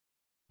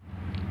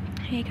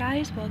Hey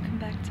guys, welcome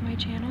back to my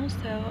channel.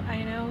 So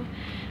I know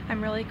I'm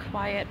really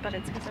quiet, but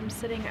it's because I'm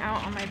sitting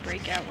out on my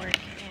break at work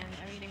and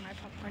I'm eating my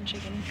popcorn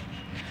chicken.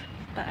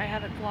 But I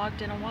haven't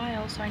vlogged in a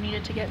while, so I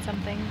needed to get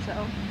something, so.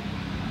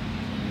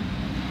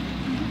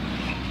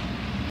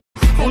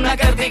 Una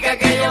cartica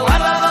que yo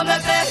guardo donde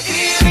te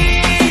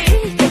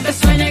escribí, que te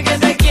sueñe que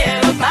te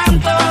quiero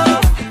tanto,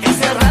 que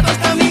hace rato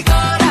está mi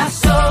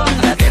corazón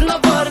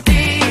latiendo por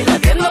ti,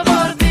 latiendo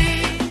por ti.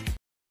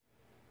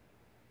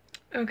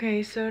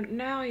 Okay, so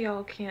now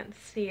y'all can't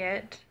see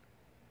it.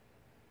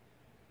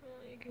 Well,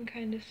 you can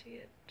kind of see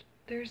it.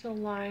 There's a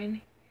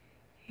line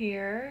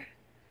here.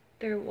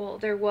 There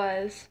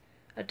was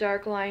a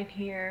dark line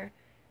here,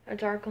 a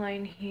dark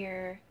line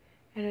here,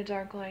 and a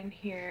dark line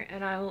here,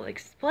 and I will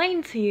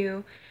explain to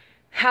you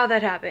how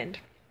that happened.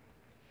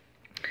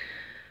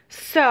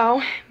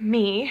 So,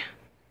 me,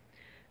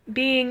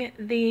 being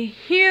the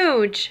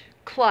huge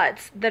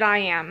klutz that I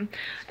am,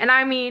 and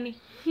I mean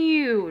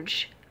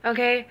huge,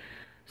 okay?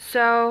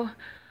 So,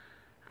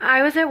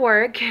 I was at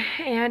work,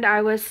 and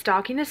I was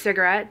stocking the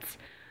cigarettes,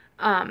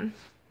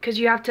 because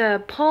you have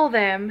to pull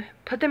them,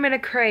 put them in a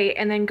crate,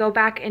 and then go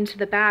back into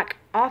the back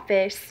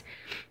office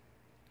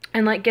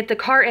and like get the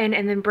carton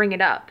and then bring it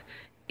up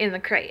in the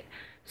crate.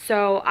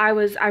 So I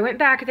went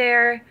back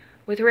there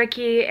with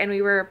Ricky and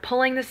we were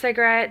pulling the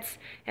cigarettes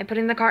and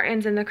putting the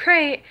cartons in the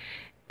crate,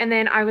 and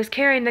then I was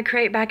carrying the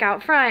crate back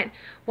out front.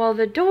 Well,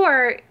 the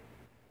door,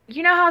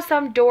 you know how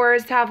some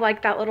doors have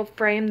like that little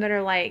frame that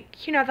are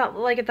like, you know, that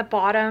like at the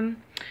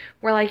bottom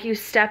where like you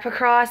step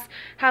across,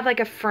 have like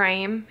a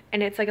frame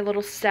and it's like a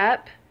little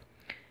step.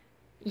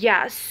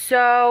 Yeah,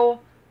 so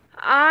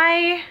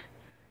I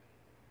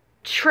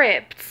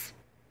tripped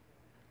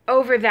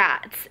over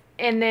that,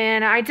 and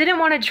then I didn't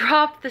want to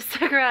drop the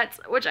cigarettes,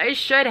 which I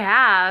should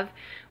have,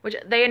 which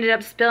they ended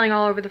up spilling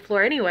all over the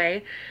floor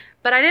anyway,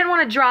 but I didn't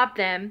want to drop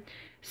them,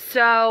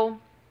 so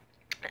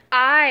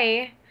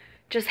I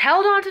just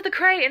held on to the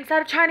crate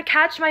instead of trying to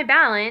catch my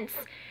balance,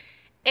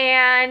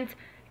 and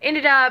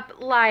ended up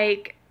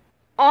like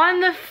on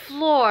the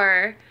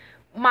floor.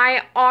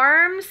 My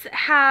arms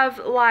have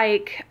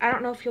like, I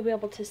don't know if you'll be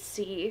able to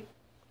see,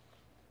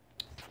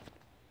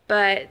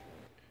 but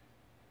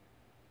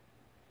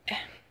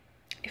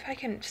if I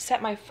can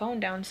set my phone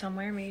down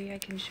somewhere, maybe I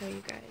can show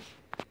you guys.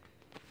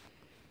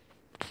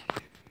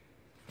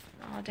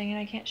 Oh, dang it,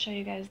 I can't show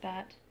you guys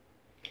that.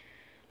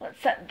 Let's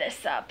set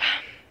this up,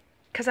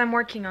 because I'm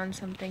working on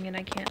something and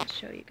I can't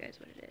show you guys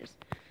what it is.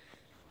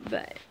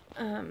 But,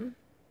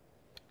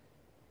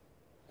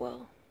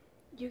 well,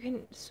 you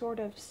can sort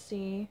of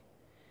see.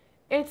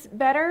 It's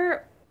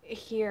better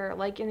here,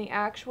 like in the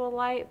actual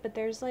light, but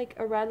there's like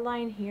a red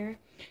line here,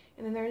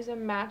 and then there's a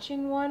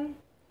matching one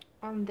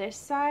on this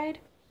side.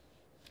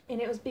 And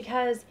it was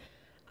because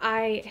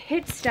I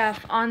hit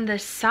stuff on the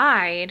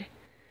side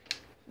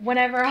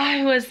whenever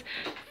I was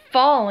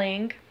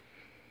falling.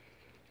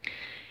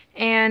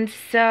 And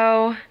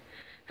so,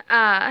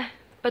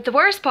 but the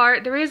worst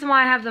part, the reason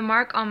why I have the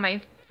mark on my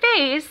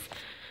face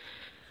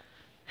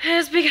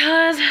is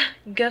because,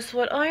 guess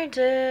what I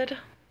did?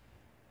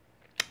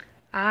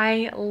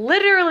 I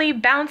literally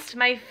bounced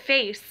my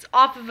face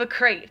off of a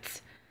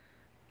crate.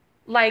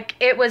 Like,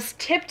 it was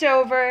tipped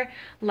over,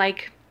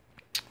 like,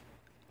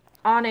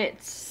 on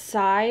its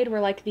side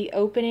where like the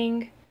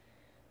opening,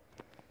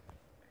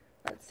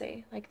 let's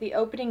see, like the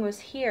opening was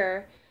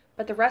here,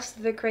 but the rest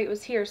of the crate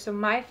was here, so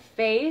my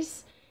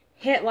face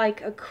hit like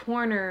a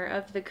corner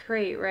of the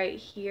crate right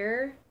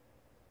here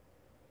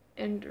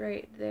and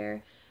right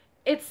there.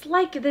 It's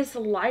like this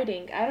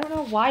lighting, I don't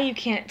know why you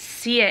can't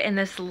see it in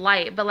this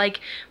light, but like,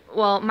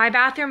 well, my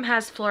bathroom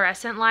has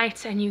fluorescent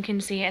lights and you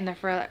can see it in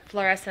the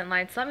fluorescent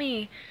lights. I'm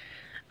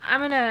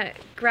gonna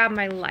grab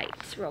my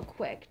lights real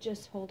quick,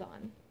 just hold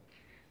on.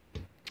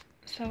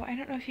 So I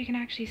don't know if you can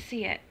actually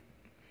see it.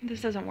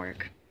 This doesn't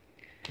work.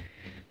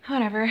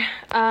 Whatever.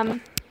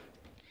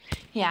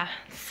 Yeah,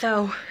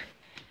 so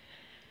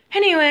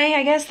anyway,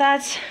 I guess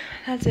that's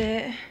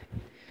it.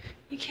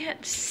 You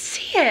can't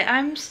see it.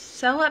 I'm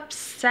so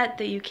upset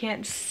that you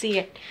can't see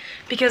it,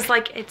 because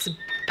like it's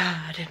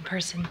bad in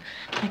person.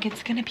 Like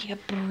it's gonna be a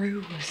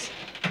bruise.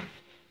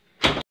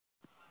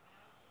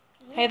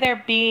 Hey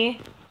there, B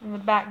in the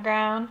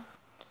background.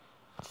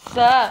 What's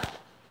up?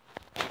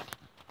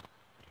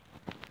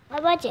 What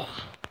about you?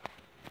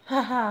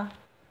 Haha.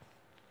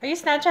 Are you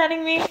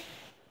Snapchatting me? Are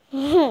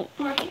you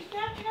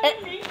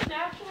Snapchatting me?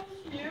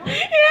 Snapchatting you?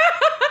 Yeah!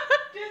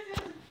 This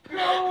is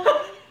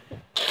gross.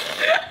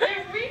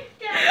 If we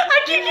I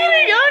keep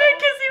getting on it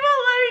because he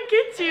won't let me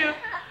get you.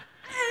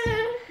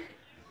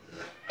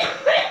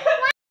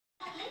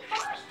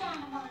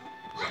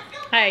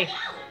 Hey.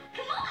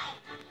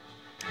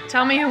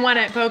 Tell me who won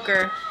at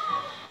poker.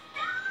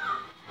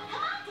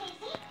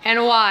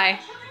 And why?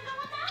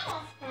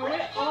 I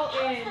went all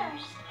in.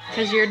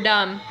 Because you're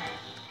dumb.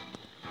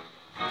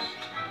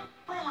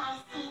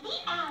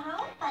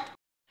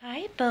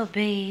 Hi,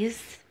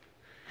 bubbies.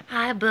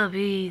 Hi,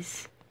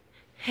 bubbies.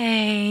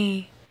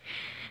 Hey.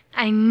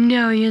 I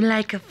know you're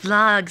like a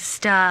vlog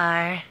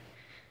star.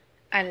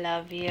 I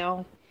love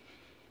you.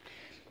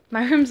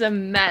 My room's a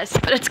mess,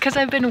 but it's because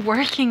I've been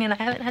working and I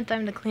haven't had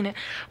time to clean it.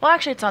 Well,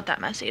 actually, it's not that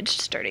messy. It's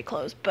just dirty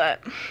clothes,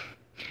 but...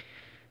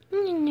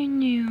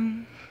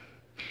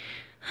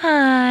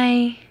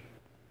 Hi.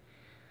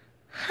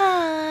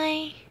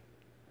 Hi.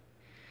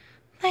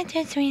 What's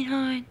up,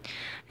 sweetheart?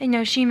 I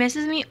know she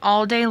misses me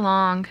all day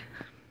long.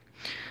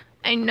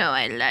 I know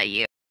I love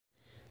you.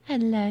 I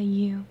love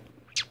you.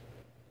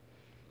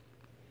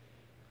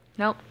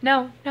 No,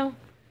 no, no,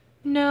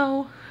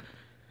 no.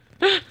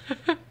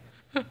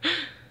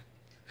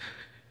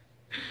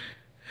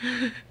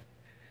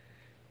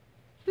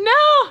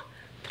 No!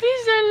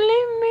 Please don't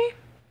leave me.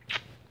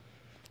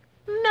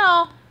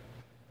 No.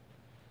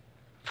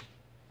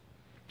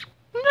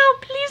 No,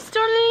 please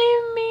don't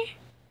leave me.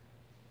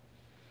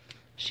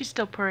 She's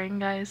still purring,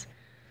 guys.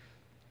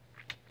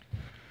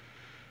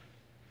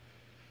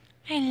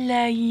 I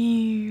love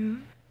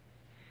you.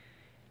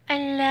 I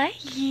love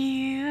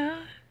you.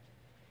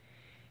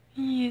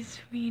 You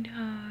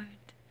sweetheart.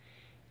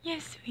 You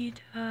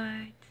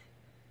sweetheart.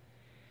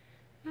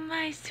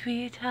 My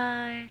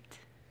sweetheart.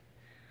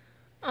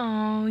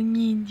 Oh,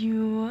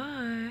 you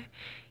are.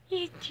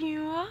 You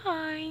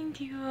are.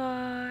 You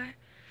are.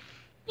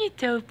 You're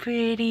so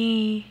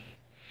pretty.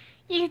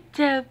 You're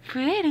so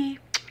pretty.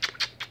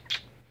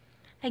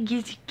 I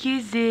gives you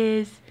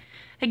kisses.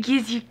 I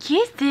gives you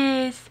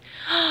kisses.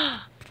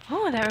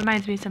 Oh, that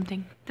reminds me of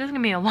something. This is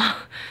gonna be a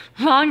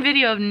long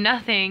video of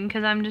nothing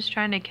because I'm just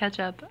trying to catch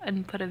up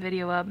and put a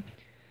video up.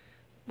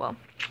 Well,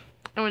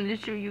 I want to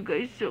show you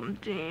guys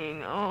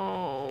something.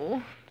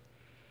 Oh.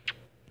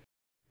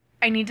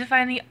 I need to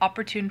find the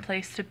opportune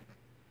place to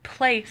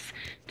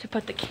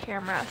put the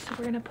camera, so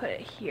we're gonna put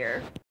it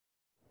here.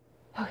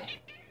 Okay,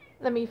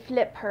 let me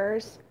flip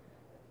hers.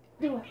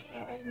 Oh,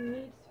 I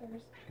need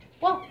hers.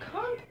 Well,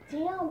 calm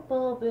down,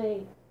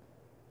 Bobby.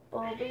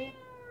 Bobby.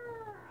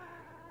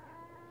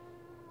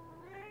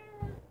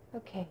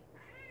 Okay.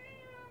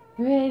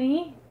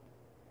 Ready?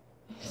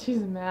 She's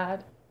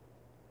mad.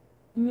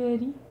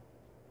 Ready?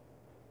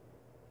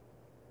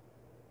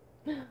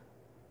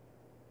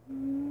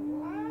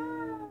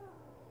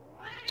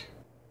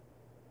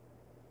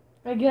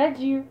 I got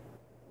you.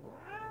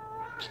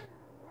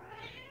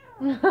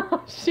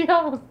 She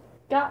almost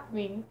got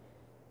me.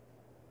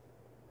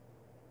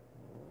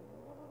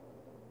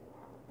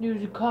 You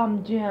should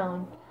calm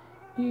down.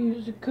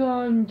 You should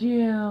calm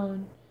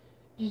down.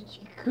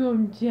 Just you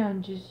calm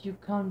down. Just you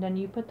calm down.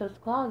 You put those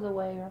claws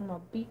away or I'm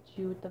gonna beat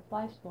you with the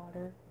fly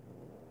swatter.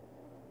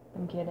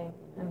 I'm kidding.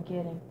 I'm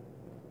kidding.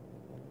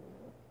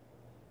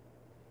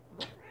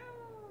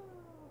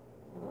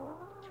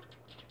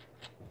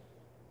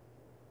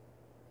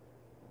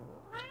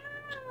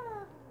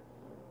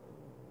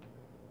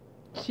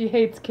 She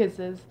hates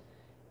kisses.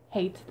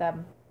 Hates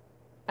them.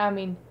 I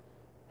mean,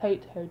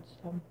 hates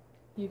them.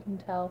 You can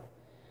tell.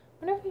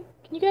 Wonder if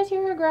can you guys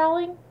hear her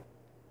growling?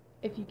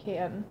 If you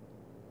can.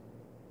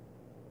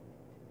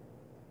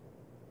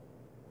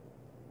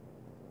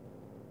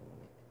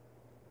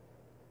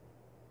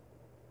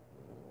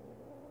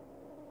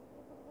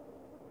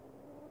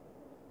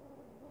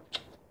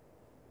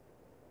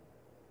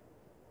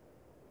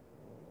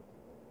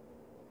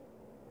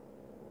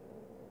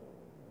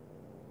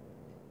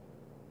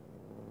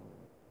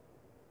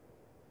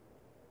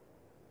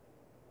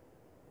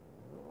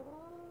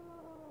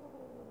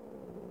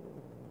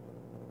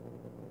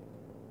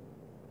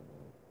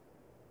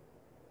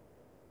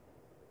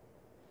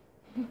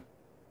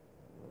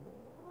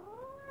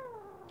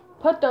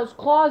 Put those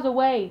claws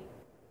away.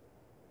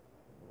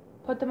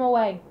 Put them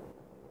away.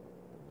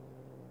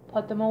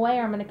 Put them away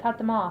or I'm going to cut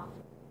them off.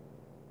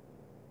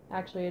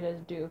 Actually, it is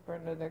due for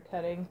another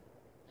cutting.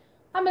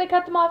 I'm going to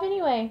cut them off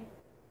anyway.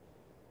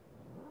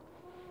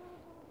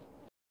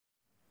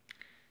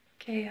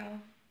 Okay, y'all.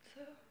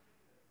 So, it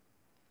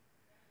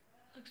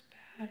looks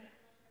bad.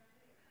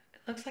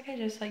 It looks like I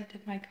just,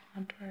 did my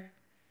contour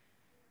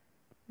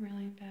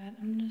really bad.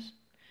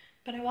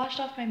 But I washed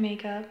off my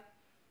makeup.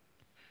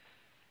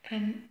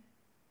 And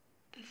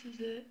this is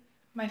it.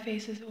 My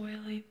face is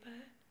oily,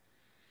 but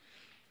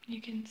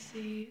you can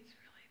see it's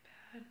really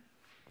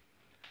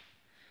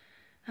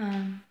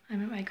bad.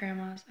 I'm at my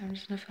grandma's. I'm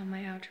just gonna film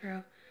my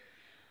outro.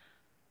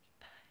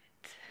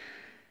 But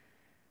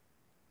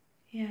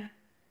yeah.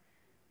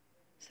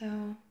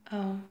 So,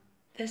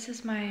 this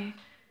is my,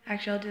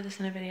 actually I'll do this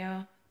in a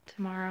video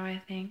tomorrow,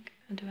 I think.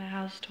 I'll do a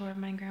house tour of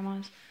my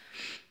grandma's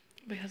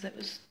because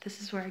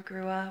this is where I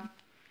grew up,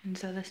 and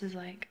so this is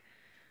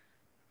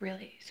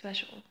really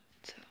special.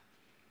 So,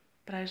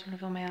 but I just want to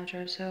film my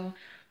outro. So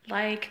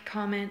like,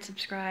 comment,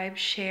 subscribe,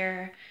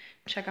 share,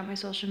 check out my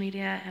social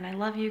media, and I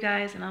love you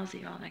guys, and I'll see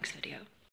you all next video.